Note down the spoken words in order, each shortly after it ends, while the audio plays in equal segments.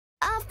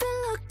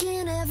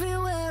Hey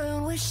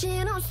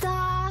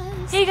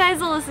guys,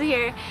 Alyssa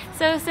here.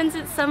 So since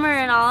it's summer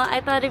and all,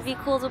 I thought it'd be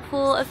cool to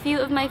pull a few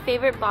of my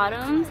favorite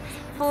bottoms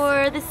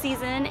for the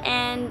season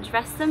and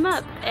dress them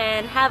up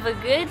and have a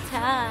good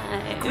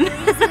time.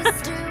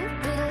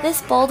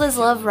 This bold as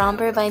love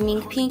romper by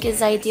Mink Pink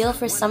is ideal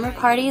for summer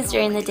parties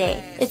during the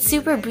day. It's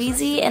super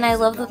breezy and I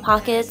love the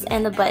pockets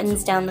and the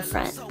buttons down the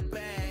front.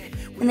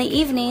 In the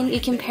evening, you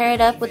can pair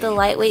it up with a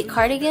lightweight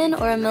cardigan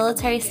or a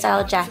military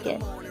style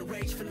jacket.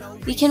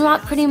 You can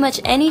rock pretty much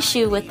any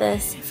shoe with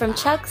this, from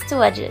chucks to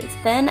wedges.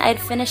 Then I'd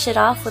finish it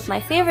off with my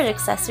favorite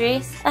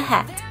accessory, a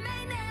hat.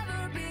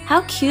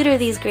 How cute are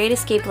these Great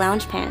Escape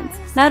lounge pants?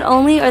 Not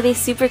only are they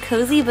super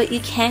cozy, but you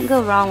can't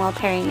go wrong while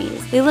pairing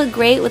these. They look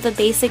great with a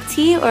basic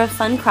tee or a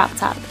fun crop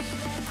top.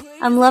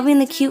 I'm loving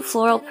the cute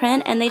floral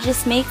print and they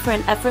just make for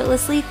an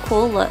effortlessly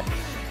cool look.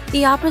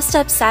 The opera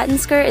step satin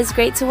skirt is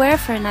great to wear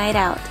for a night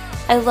out.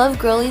 I love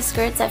girly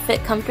skirts that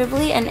fit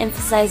comfortably and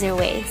emphasize your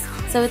waist,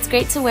 so it's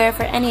great to wear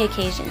for any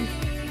occasion.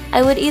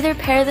 I would either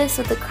pair this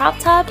with a crop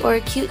top or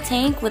a cute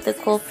tank with a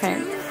cool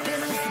print.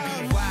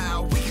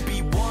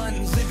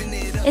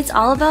 It's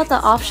all about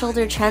the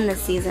off-shoulder trend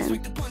this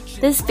season.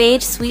 This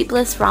beige Sweet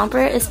Bliss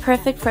romper is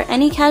perfect for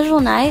any casual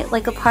night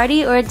like a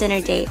party or a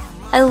dinner date.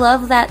 I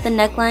love that the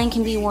neckline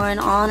can be worn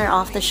on or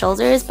off the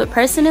shoulders, but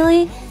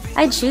personally,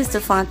 I choose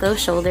to flaunt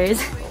those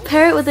shoulders.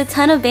 Pair it with a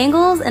ton of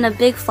bangles and a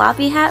big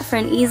floppy hat for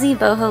an easy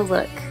boho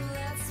look.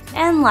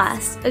 And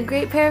last, a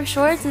great pair of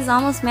shorts is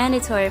almost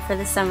mandatory for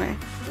the summer.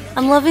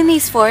 I'm loving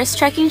these forest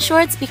trekking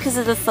shorts because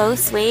of the faux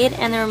suede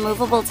and the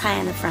removable tie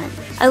in the front.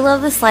 I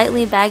love the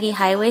slightly baggy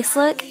high waist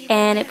look,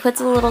 and it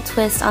puts a little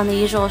twist on the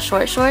usual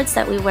short shorts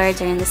that we wear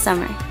during the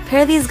summer.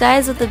 Pair these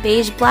guys with a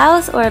beige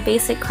blouse or a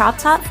basic crop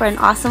top for an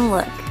awesome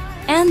look.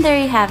 And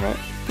there you have it.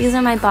 These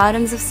are my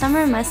bottoms of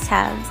summer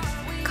must-haves.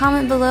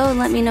 Comment below and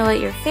let me know what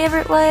your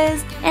favorite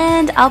was,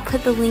 and I'll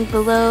put the link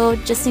below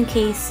just in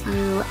case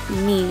you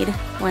need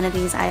one of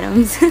these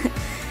items.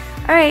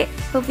 Alright,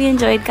 hope you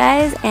enjoyed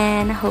guys,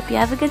 and hope you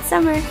have a good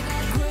summer. So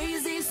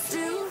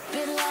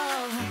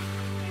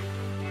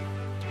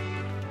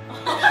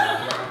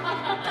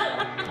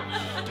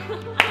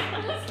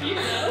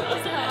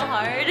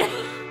hard.